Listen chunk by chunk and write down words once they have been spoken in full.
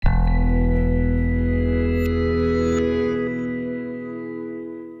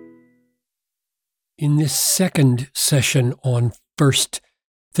In this second session on 1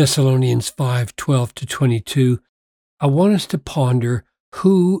 Thessalonians 5:12-22, I want us to ponder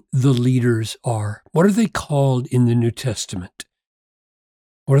who the leaders are. What are they called in the New Testament?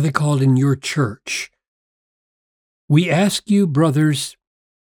 What are they called in your church? We ask you, brothers,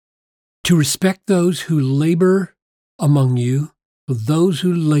 to respect those who labor among you, those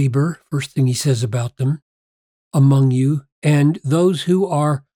who labor, first thing he says about them, among you, and those who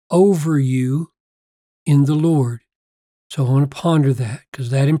are over you in the Lord. So I want to ponder that because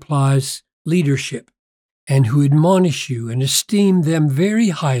that implies leadership, and who admonish you and esteem them very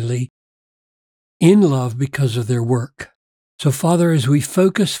highly in love because of their work. So Father, as we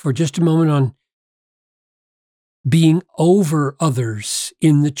focus for just a moment on being over others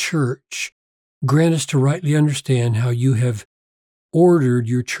in the church, grant us to rightly understand how you have ordered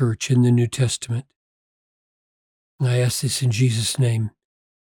your church in the New Testament. And I ask this in Jesus' name.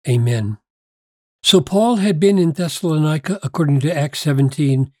 Amen. So Paul had been in Thessalonica, according to Acts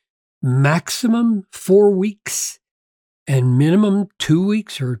 17, maximum 4 weeks and minimum 2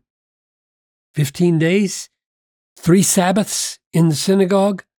 weeks or 15 days, 3 Sabbaths in the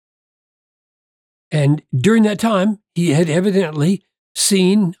synagogue. And during that time, he had evidently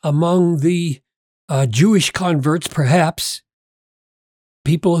seen among the Jewish converts, perhaps,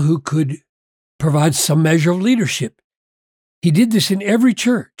 people who could provide some measure of leadership. He did this in every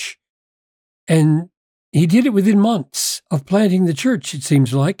church. And he did it within months of planting the church, it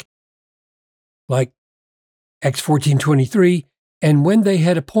seems like Acts 14:23. And when they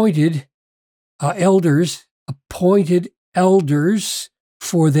had appointed elders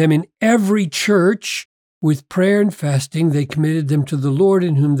for them in every church with prayer and fasting, they committed them to the Lord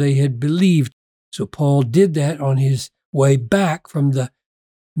in whom they had believed. So Paul did that on his way back from the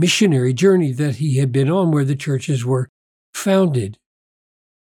missionary journey that he had been on where the churches were founded.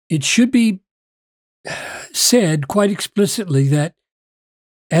 It should be said quite explicitly that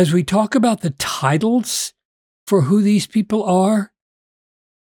as we talk about the titles for who these people are,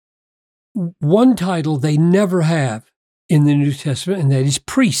 one title they never have in the New Testament, and that is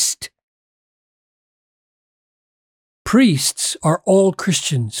priest. Priests are all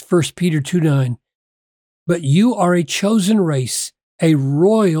Christians, 1 Peter 2:9. But you are a chosen race, a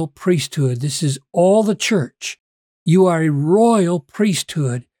royal priesthood. This is all the church. You are a royal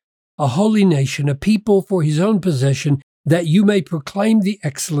priesthood, a holy nation, a people for his own possession, that you may proclaim the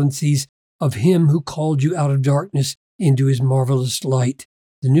excellencies of him who called you out of darkness into his marvelous light.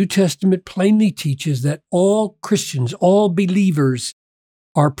 The New Testament plainly teaches that all Christians, all believers,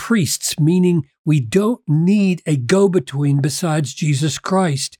 are priests, meaning we don't need a go-between besides Jesus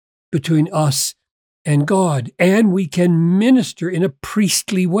Christ between us and God. And we can minister in a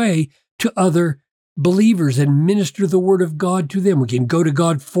priestly way to other believers and minister the word of God to them. We can go to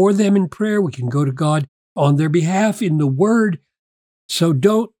God for them in prayer. We can go to God on their behalf in the word. So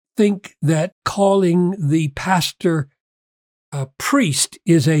don't think that calling the pastor a priest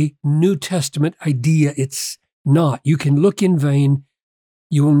is a New Testament idea. It's not. You can look in vain.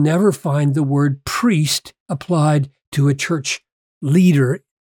 You will never find the word priest applied to a church leader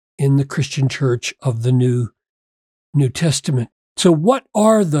in the Christian church of the New Testament. So what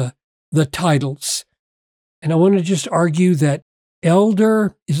are the titles? And I want to just argue that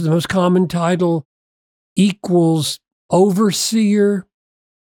elder is the most common title, equals overseer,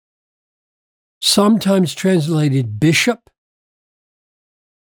 sometimes translated bishop,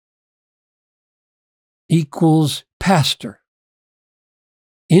 equals pastor.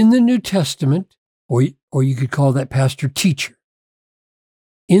 In the New Testament, or you could call that pastor teacher.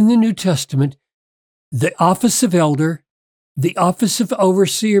 In the New Testament, the office of elder, the office of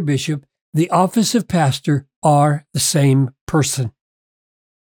overseer bishop, the office of pastor are the same person.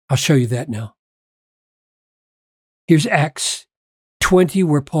 I'll show you that now. Here's Acts 20,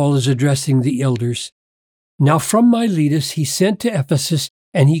 where Paul is addressing the elders. Now from Miletus he sent to Ephesus,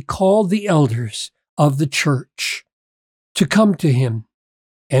 and he called the elders of the church to come to him.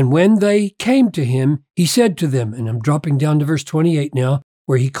 And when they came to him, he said to them, and I'm dropping down to verse 28 now,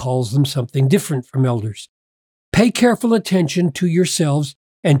 where he calls them something different from elders. Pay careful attention to yourselves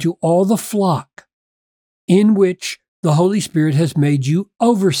and to all the flock in which the Holy Spirit has made you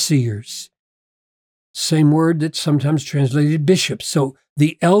overseers. Same word that's sometimes translated bishops. So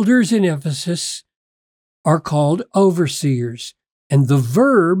the elders in Ephesus are called overseers. And the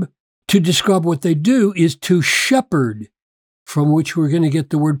verb to describe what they do is to shepherd, from which we're going to get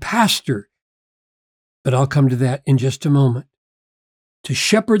the word pastor. But I'll come to that in just a moment. To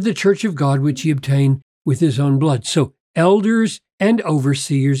shepherd the church of God, which he obtained with his own blood. So elders and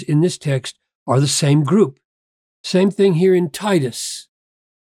overseers in this text are the same group. Same thing here in Titus.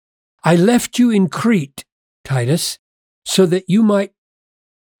 I left you in Crete, Titus, so that you might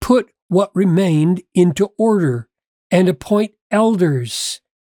put what remained into order and appoint elders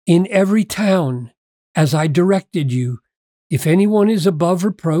in every town, as I directed you. If anyone is above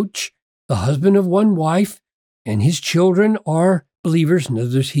reproach, the husband of one wife, and his children are believers.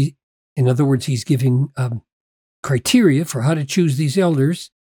 In other words, he's giving criteria for how to choose these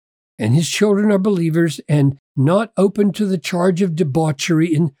elders. And his children are believers and not open to the charge of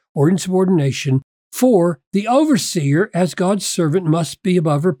debauchery or insubordination. For the overseer, as God's servant, must be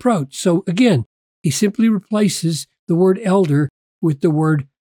above reproach. So again, he simply replaces the word elder with the word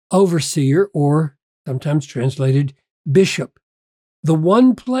overseer, or sometimes translated bishop. The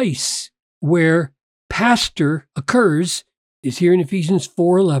one place where pastor occurs is here in Ephesians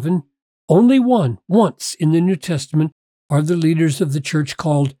 4:11. Only once in the New Testament are the leaders of the church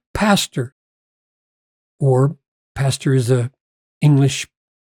called pastor, or pastor is an English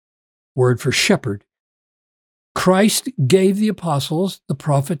word for shepherd. Christ gave the apostles, the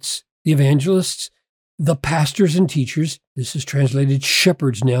prophets, the evangelists, the pastors and teachers. This is translated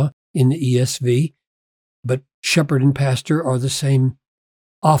shepherds now in the ESV, but shepherd and pastor are the same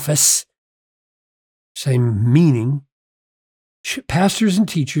office, same meaning. Pastors and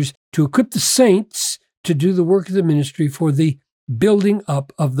teachers to equip the saints to do the work of the ministry for the building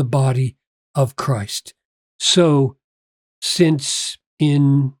up of the body of Christ. So, since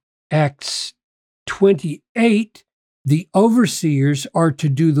in Acts 28, the overseers are to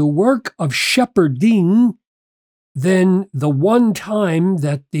do the work of shepherding, then the one time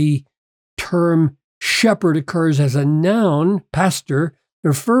that the term shepherd occurs as a noun, pastor,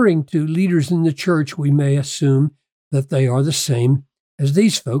 referring to leaders in the church, we may assume that they are the same as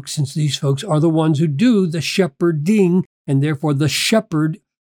these folks, since these folks are the ones who do the shepherding, and therefore the shepherd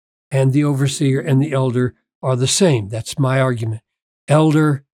and the overseer and the elder are the same. That's my argument.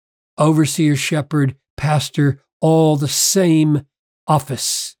 Elder, overseer, shepherd, pastor, all the same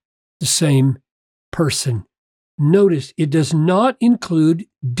office, the same person. Notice it does not include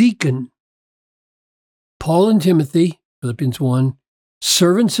deacon. Paul and Timothy, Philippians 1,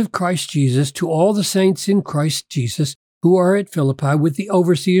 servants of Christ Jesus, to all the saints in Christ Jesus who are at Philippi with the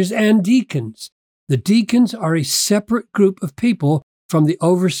overseers and deacons. The deacons are a separate group of people from the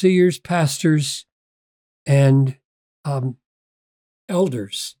overseers, pastors, and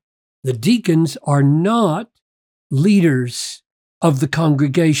elders. The deacons are not leaders of the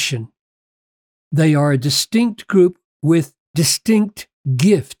congregation. They are a distinct group with distinct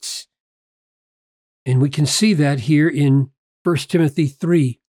gifts. And we can see that here in 1 Timothy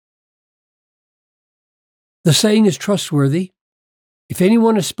 3. The saying is trustworthy. If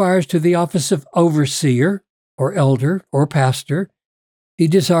anyone aspires to the office of overseer or elder or pastor, he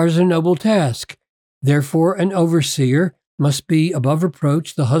desires a noble task. Therefore, an overseer must be above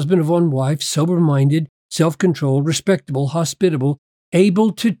reproach, the husband of one wife, sober-minded, self-controlled, respectable, hospitable,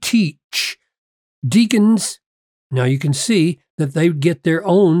 able to teach. Deacons, now you can see that they get their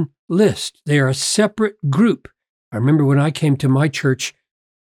own list. They are a separate group. I remember when I came to my church,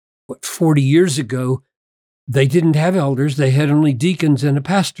 40 years ago, they didn't have elders. They had only deacons and a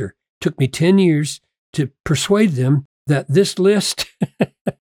pastor. It took me 10 years to persuade them that this list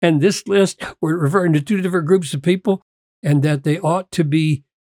and this list were referring to two different groups of people, and that they ought to be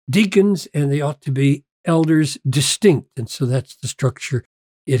deacons and they ought to be elders distinct. And so that's the structure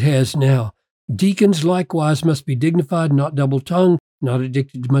it has now. Deacons likewise must be dignified, not double-tongued, not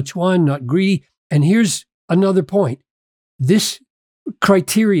addicted to much wine, not greedy. And here's another point. This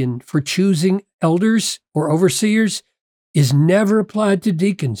criterion for choosing elders or overseers is never applied to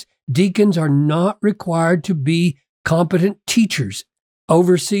deacons. Deacons are not required to be competent teachers.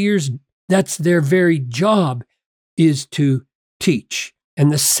 Overseers, that's their very job, is to teach.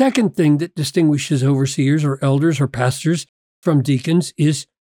 And the second thing that distinguishes overseers or elders or pastors from deacons is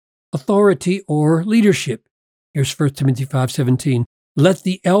authority or leadership. Here's 1 Timothy 5:17. Let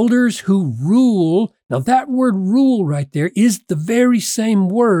the elders who rule, now that word rule right there is the very same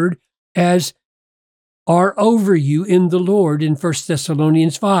word as are over you in the Lord in 1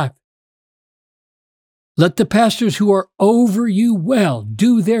 Thessalonians 5. Let the pastors who are over you well,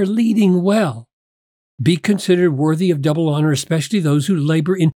 do their leading well, be considered worthy of double honor, especially those who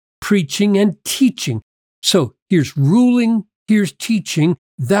labor in preaching and teaching. So here's ruling, here's teaching.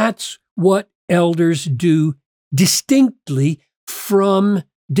 That's what elders do distinctly from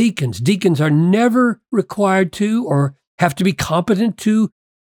deacons. Deacons are never required to or have to be competent to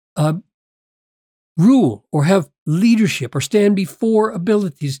rule or have leadership or stand before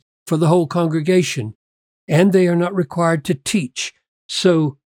abilities for the whole congregation. And they are not required to teach.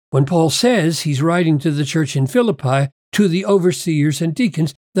 So when Paul says he's writing to the church in Philippi, to the overseers and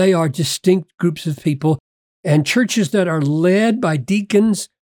deacons, They are distinct groups of people. And churches that are led by deacons,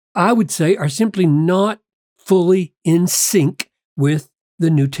 I would say, are simply not fully in sync with the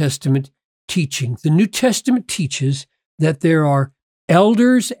New Testament teaching. The New Testament teaches that there are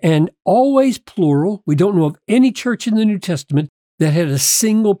elders, and always plural. We don't know of any church in the New Testament that had a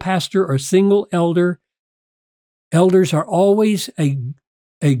single pastor or a single elder. Elders are always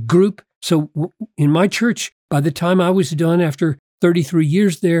a group. So in my church, by the time I was done after 33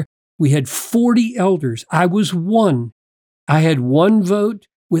 years there, we had 40 elders. I was one. I had one vote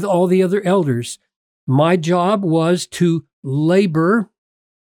with all the other elders. My job was to labor.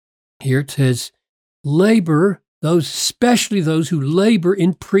 Here it says, labor, those, especially those who labor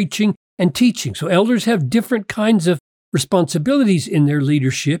in preaching and teaching. So elders have different kinds of responsibilities in their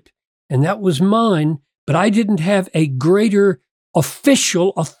leadership, and that was mine, but I didn't have a greater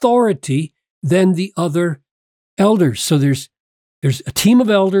official authority than the other elders. So there's a team of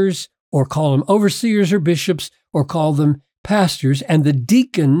elders, or call them overseers or bishops, or call them pastors, and the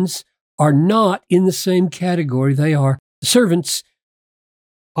deacons are not in the same category. They are servants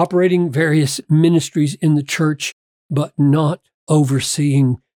operating various ministries in the church, but not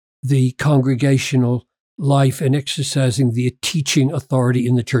overseeing the congregational life and exercising the teaching authority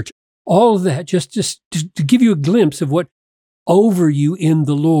in the church. All of that, just to give you a glimpse of what over you in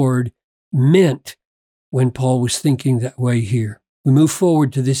the Lord meant when Paul was thinking that way here. We move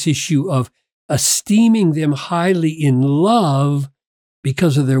forward to this issue of esteeming them highly in love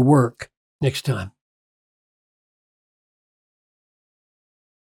because of their work next time.